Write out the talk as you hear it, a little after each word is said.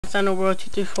Nintendo World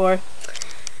 234,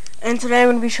 and today I'm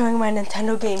going to be showing my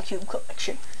Nintendo Gamecube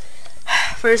collection.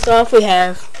 First off, we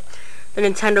have the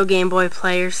Nintendo Game Boy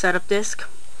Player setup disc,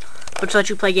 which lets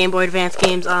you play Game Boy Advance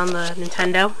games on the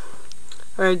Nintendo,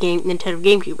 or Nintendo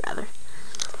Gamecube rather.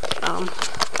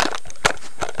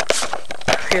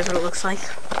 Here's what it looks like.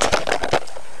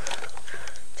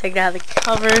 Take it out of the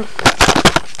cover,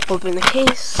 open the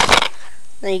case,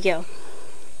 there you go.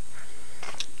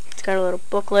 It's got a little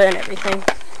booklet and everything.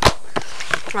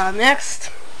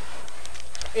 Next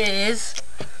is,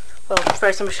 well,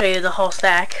 first I'm going to show you the whole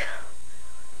stack.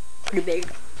 Pretty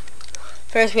big.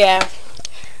 First we have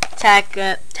Tak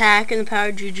and the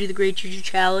Power Juju, the Great Juju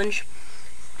Challenge.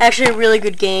 Actually a really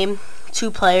good game,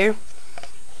 2-player.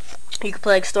 You can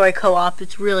play like story co-op.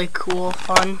 It's really cool,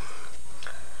 fun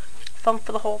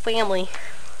for the whole family.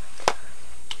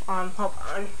 Hold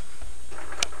on.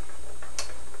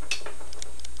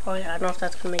 Oh yeah, I don't know if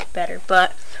that's gonna make it better,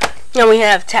 but then we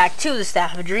have Tak 2, the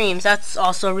Staff of Dreams. That's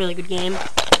also a really good game.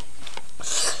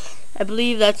 I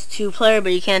believe that's 2-player,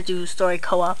 but you can't do story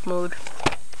co-op mode.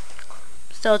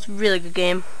 So it's a really good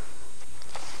game.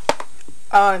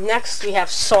 Next we have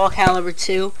Soul Calibur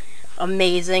 2.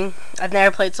 Amazing. I've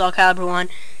never played Soul Calibur 1,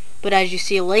 but as you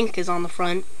see, Link is on the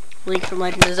front. Link from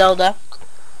Legend of Zelda.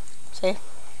 See?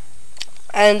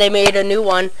 And they made a new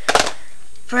one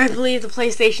for, I believe, the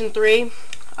PlayStation 3.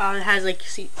 It has like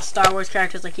Star Wars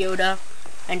characters like Yoda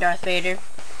and Darth Vader.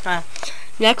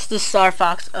 Next is Star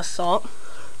Fox Assault.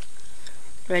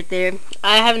 Right there.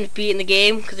 I haven't beaten the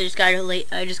game because I just got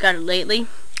it lately.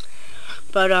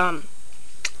 But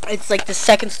it's like the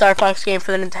second Star Fox game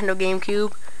for the Nintendo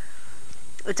GameCube.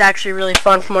 It's actually really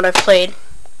fun from what I've played.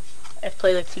 I've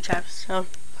played like 2 chapters. So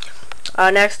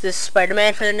next is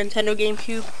Spider-Man for the Nintendo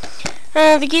GameCube.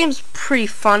 The game's pretty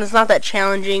fun. It's not that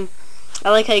challenging. I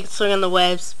like how you can swing on the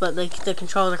webs, but like the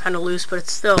controls are kind of loose, but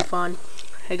it's still fun.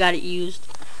 I got it used,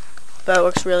 but it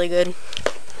works really good.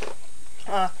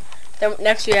 Then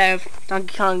next we have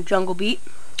Donkey Kong Jungle Beat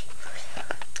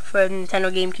for the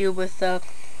Nintendo GameCube with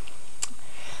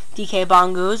DK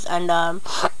bongos, and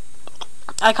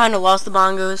I kind of lost the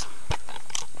bongos,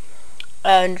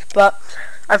 but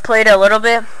I've played it a little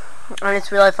bit, and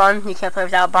it's really fun. You can't play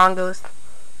without bongos,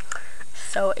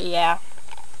 so yeah.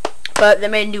 But they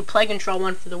made a new play control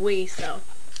one for the Wii, so.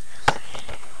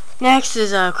 Next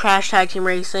is Crash Tag Team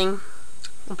Racing.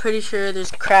 I'm pretty sure there's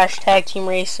Crash Tag Team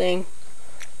Racing.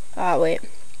 Wait.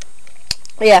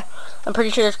 Yeah, I'm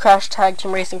pretty sure there's Crash Tag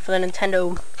Team Racing for the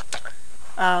Nintendo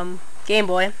Game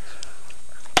Boy.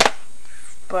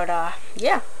 But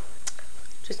yeah.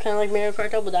 Just kind of like Mario Kart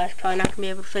Double Dash. Probably not going to be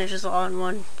able to finish this all in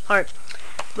one part.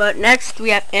 But next we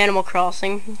have Animal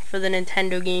Crossing for the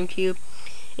Nintendo GameCube.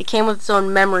 It came with its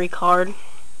own memory card.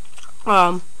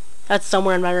 That's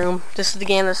somewhere in my room. This is the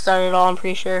game that started it all, I'm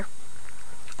pretty sure.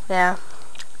 Yeah.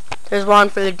 There's one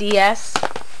for the DS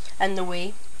and the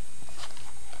Wii.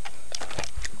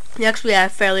 Next we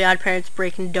have Fairly Odd Parents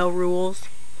Breaking Dough Rules.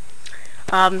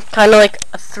 Kind of like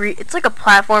it's like a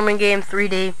platforming game,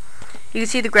 3D. You can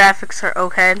see the graphics are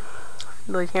okay.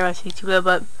 But you can't really see too good,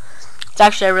 but it's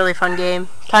actually a really fun game.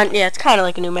 It's kind of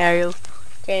like a new Mario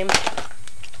game.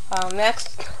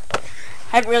 Next,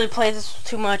 I haven't really played this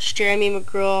too much. Jeremy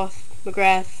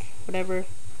McGrath, whatever.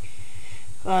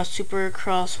 Super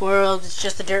Cross World. It's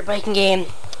just a dirt biking game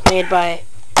made by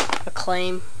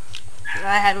Acclaim.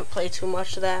 I haven't played too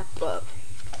much of that, but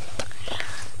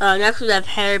next we have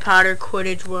Harry Potter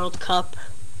Quidditch World Cup.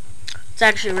 It's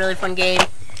actually a really fun game.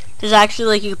 There's actually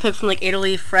like you can pick from like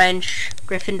Italy, French,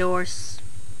 Gryffindors,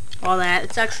 all that.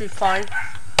 It's actually fun.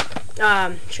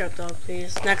 Shut up, dog,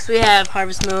 please. Next we have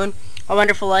Harvest Moon, A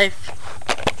Wonderful Life.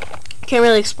 Can't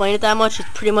really explain it that much. It's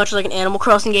pretty much like an Animal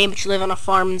Crossing game, but you live on a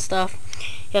farm and stuff.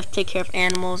 You have to take care of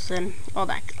animals and all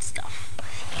that good stuff.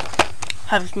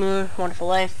 Harvest Moon, Wonderful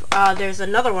Life. There's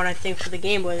another one I think for the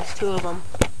Game Boy. There's 2 of them.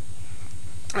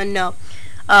 And no,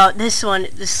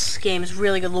 this game is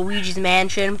really good. Luigi's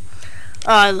Mansion.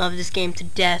 I love this game to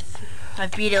death.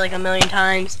 I've beat it like 1,000,000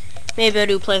 times. Maybe I'll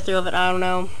do a playthrough of it. I don't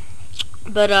know.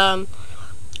 But I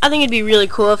think it'd be really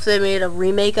cool if they made a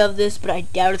remake of this, but I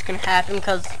doubt it's gonna happen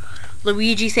because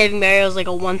Luigi saving Mario is like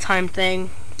a one-time thing.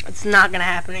 It's not gonna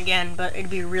happen again, but it'd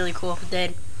be really cool if it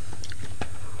did.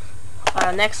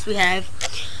 Next we have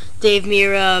Dave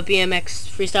Mirra BMX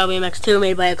Freestyle BMX 2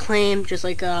 made by Acclaim, just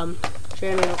like Jeremy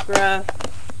McGrath.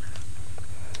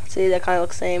 See, that kind of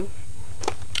looks the same.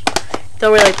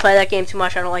 Don't really play that game too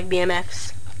much. I don't like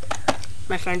BMX.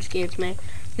 My friends gave it to me.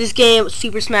 This game,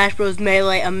 Super Smash Bros.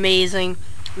 Melee, amazing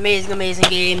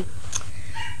game.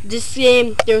 This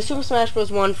game, there was Super Smash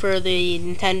Bros. 1 for the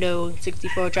Nintendo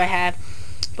 64, which I have,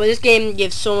 But this game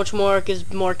gives so much more. It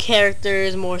gives more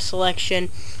characters, more selection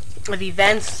of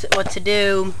events, what to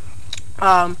do.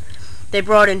 They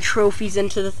brought in trophies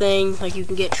into the thing, like you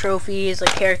can get trophies,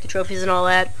 like character trophies and all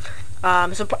that.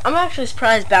 So I'm actually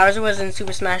surprised Bowser was in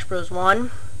Super Smash Bros. 1.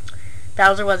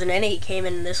 Bowser wasn't in it, he came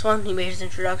in this one. He made his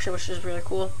introduction, which is really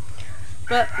cool.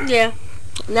 But, yeah.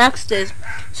 Next is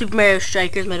Super Mario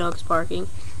Strikers. My dog's barking.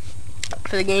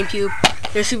 For the Gamecube.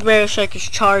 There's Super Mario Strikers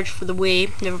Charge for the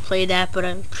Wii. Never played that, but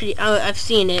I've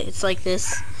seen it. It's like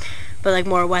this, but like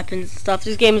more weapons and stuff.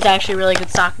 This game is actually a really good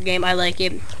soccer game. I like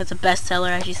it. It's a bestseller,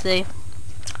 as you see.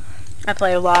 I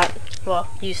play a lot. Well,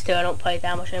 used to. I don't play it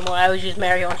that much anymore. I always use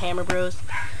Mario and Hammer Bros.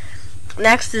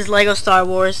 Next is Lego Star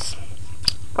Wars.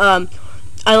 I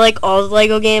like all the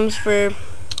Lego games for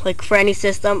any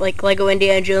system. Like Lego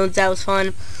Indiana Jones, that was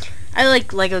fun. I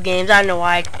like Lego games. I don't know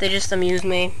why. They just amuse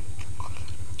me.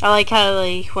 I like how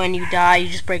when you die, you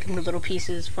just break them into little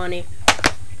pieces. Funny.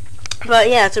 But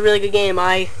yeah, it's a really good game.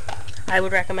 I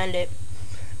would recommend it.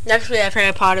 Next we have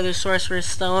Harry Potter: The Sorcerer's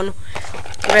Stone.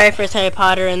 The very first Harry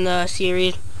Potter in the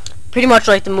series. Pretty much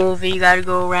like the movie. You gotta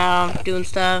go around doing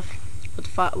stuff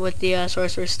with the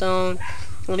Sorcerer's Stone.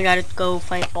 And you gotta go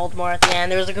fight Voldemort at the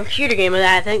end. There was a computer game of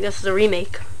that. I think this is a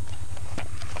remake.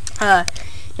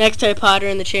 Next, Harry Potter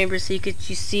and the Chamber of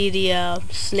Secrets. You see the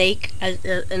snake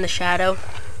in the shadow.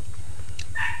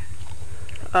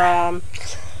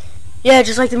 Yeah,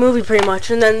 just like the movie, pretty much.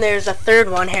 And then there's a third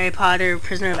one, Harry Potter: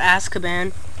 Prisoner of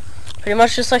Azkaban. Pretty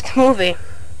much just like the movie.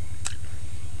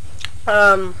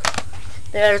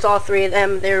 There's all three of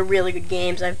them. They're really good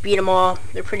games. I've beat them all.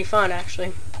 They're pretty fun,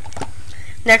 actually.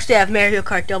 Next, we have Mario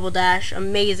Kart Double Dash.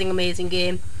 Amazing, amazing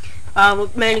game.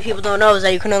 What many people don't know is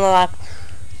that you can unlock.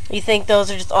 You think those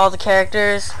are just all the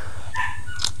characters,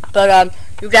 but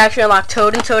you can actually unlock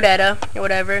Toad and Toadetta or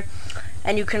whatever,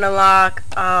 and you can unlock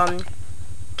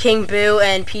King Boo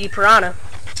and Petey Piranha.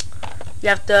 You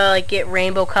have to get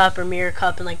Rainbow Cup or Mirror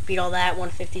Cup and beat all that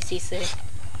 150cc.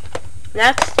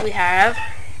 Next we have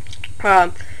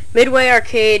Midway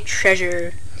Arcade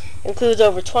Treasure. Includes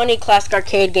over 20 classic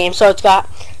arcade games. So it's got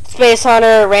Space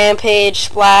Hunter, Rampage,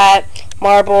 Splat,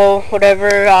 Marble,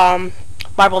 whatever,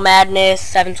 Marble Madness,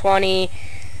 720,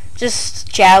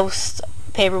 just Joust,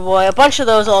 Paperboy, a bunch of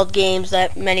those old games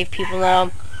that many people know.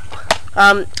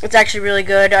 It's actually really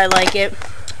good. I like it.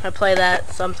 I play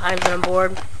that sometimes when I'm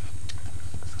bored.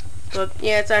 But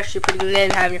yeah, it's actually a pretty good game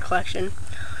to have in your collection.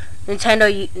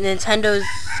 Nintendo's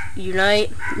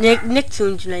Unite,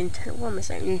 Nicktoons Unite. What am I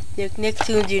saying?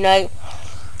 Nicktoons Unite.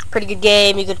 Pretty good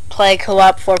game. You could play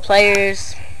co-op 4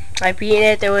 players. I beat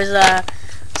it. There was a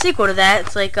sequel to that.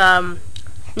 It's like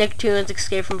Nicktoons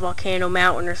Escape from Volcano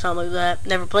Mountain or something like that.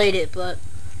 Never played it, but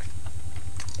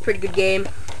pretty good game.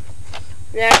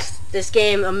 Next, this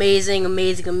game, amazing,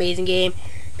 amazing, amazing game.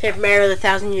 Paper Mario: The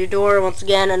Thousand Year Door. Once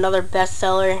again, another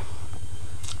bestseller.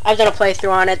 I've done a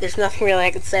playthrough on it. There's nothing really I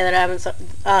can say that I haven't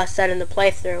said in the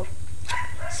playthrough.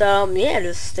 So yeah,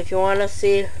 just if you want to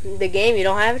see the game, you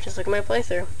don't have it, just look at my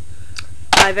playthrough.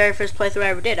 My very first playthrough I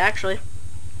ever did, actually,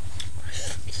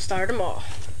 to start them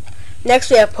off.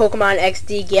 Next we have Pokemon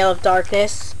XD Gale of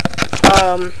Darkness.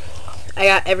 I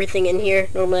got everything in here.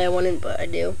 Normally I wouldn't, but I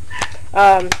do.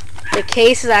 The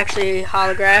case is actually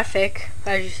holographic,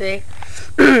 as you see.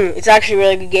 It's actually a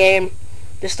really good game.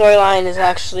 The storyline is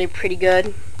actually pretty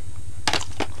good.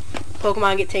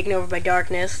 Pokemon get taken over by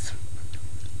darkness.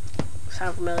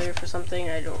 Sound familiar for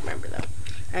something? I don't remember though.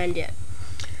 And yeah.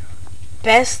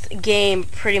 Best game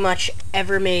pretty much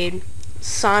ever made.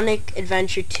 Sonic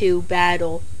Adventure 2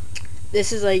 Battle.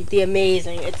 This is the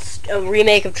amazing. It's a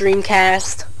remake of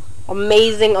Dreamcast.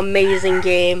 Amazing, amazing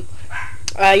game.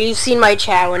 You've seen my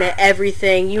chat on it,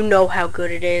 everything. You know how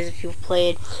good it is if you've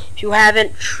played. If you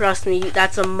haven't, trust me,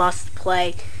 that's a must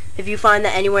play. If you find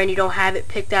that anywhere and you don't have it,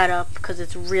 pick that up because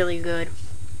it's really good.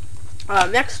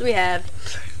 Next we have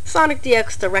Sonic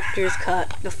DX Director's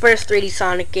Cut, the first 3D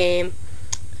Sonic game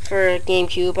for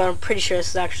GameCube. I'm pretty sure this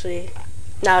is actually,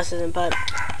 no this isn't, but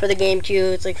for the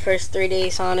GameCube, it's first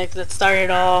 3D Sonic that started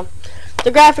it all.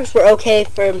 The graphics were okay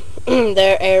for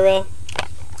their era.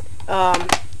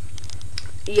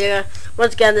 Yeah,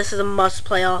 once again, this is a must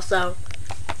play also.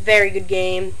 Very good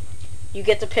game. You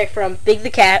get to pick from Big the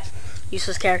Cat,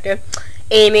 useless character,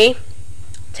 Amy,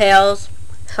 Tails,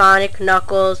 Sonic,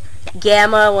 Knuckles,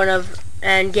 Gamma, one of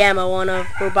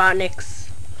Robotnik's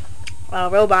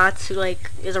robots, who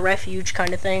is a refuge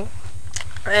kind of thing.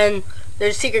 And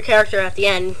there's a secret character at the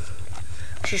end,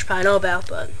 which you should probably know about,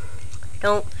 but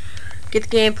don't get the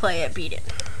game, play it, beat it.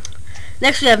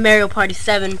 Next we have Mario Party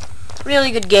 7.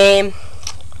 Really good game.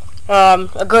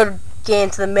 A good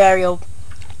game to the Mario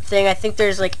thing. I think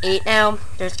there's like 8 now.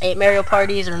 There's 8 Mario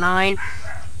parties or 9.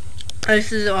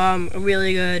 This is a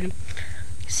really good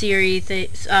series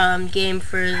game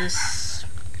for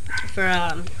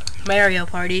Mario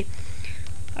Party.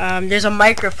 There's a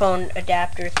microphone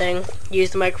adapter thing.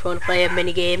 Use the microphone to play a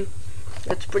mini game.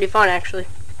 It's pretty fun actually.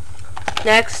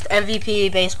 Next,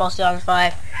 MVP Baseball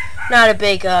 2005. Not a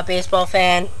big baseball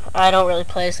fan. I don't really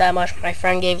play this that much. My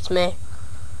friend gave it to me.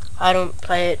 I don't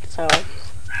play it, so I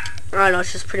don't know.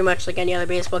 It's just pretty much like any other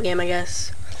baseball game, I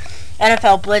guess.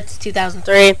 NFL Blitz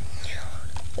 2003.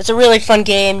 It's a really fun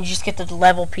game. You just get to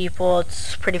level people.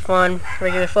 It's pretty fun.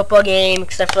 Regular football game,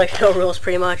 except for like no rules,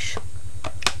 pretty much.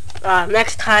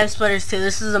 Next, Time Splitters 2.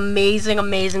 This is an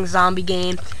amazing zombie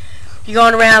game. You're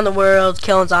going around the world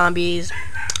killing zombies.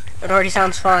 It already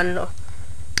sounds fun.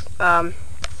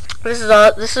 This is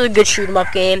a good shoot 'em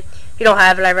up game. If you don't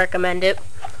have it, I recommend it.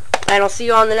 And I'll see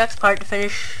you on the next part to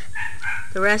finish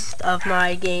the rest of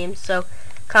my games. So,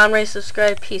 comment, rate,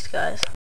 subscribe. Peace, guys.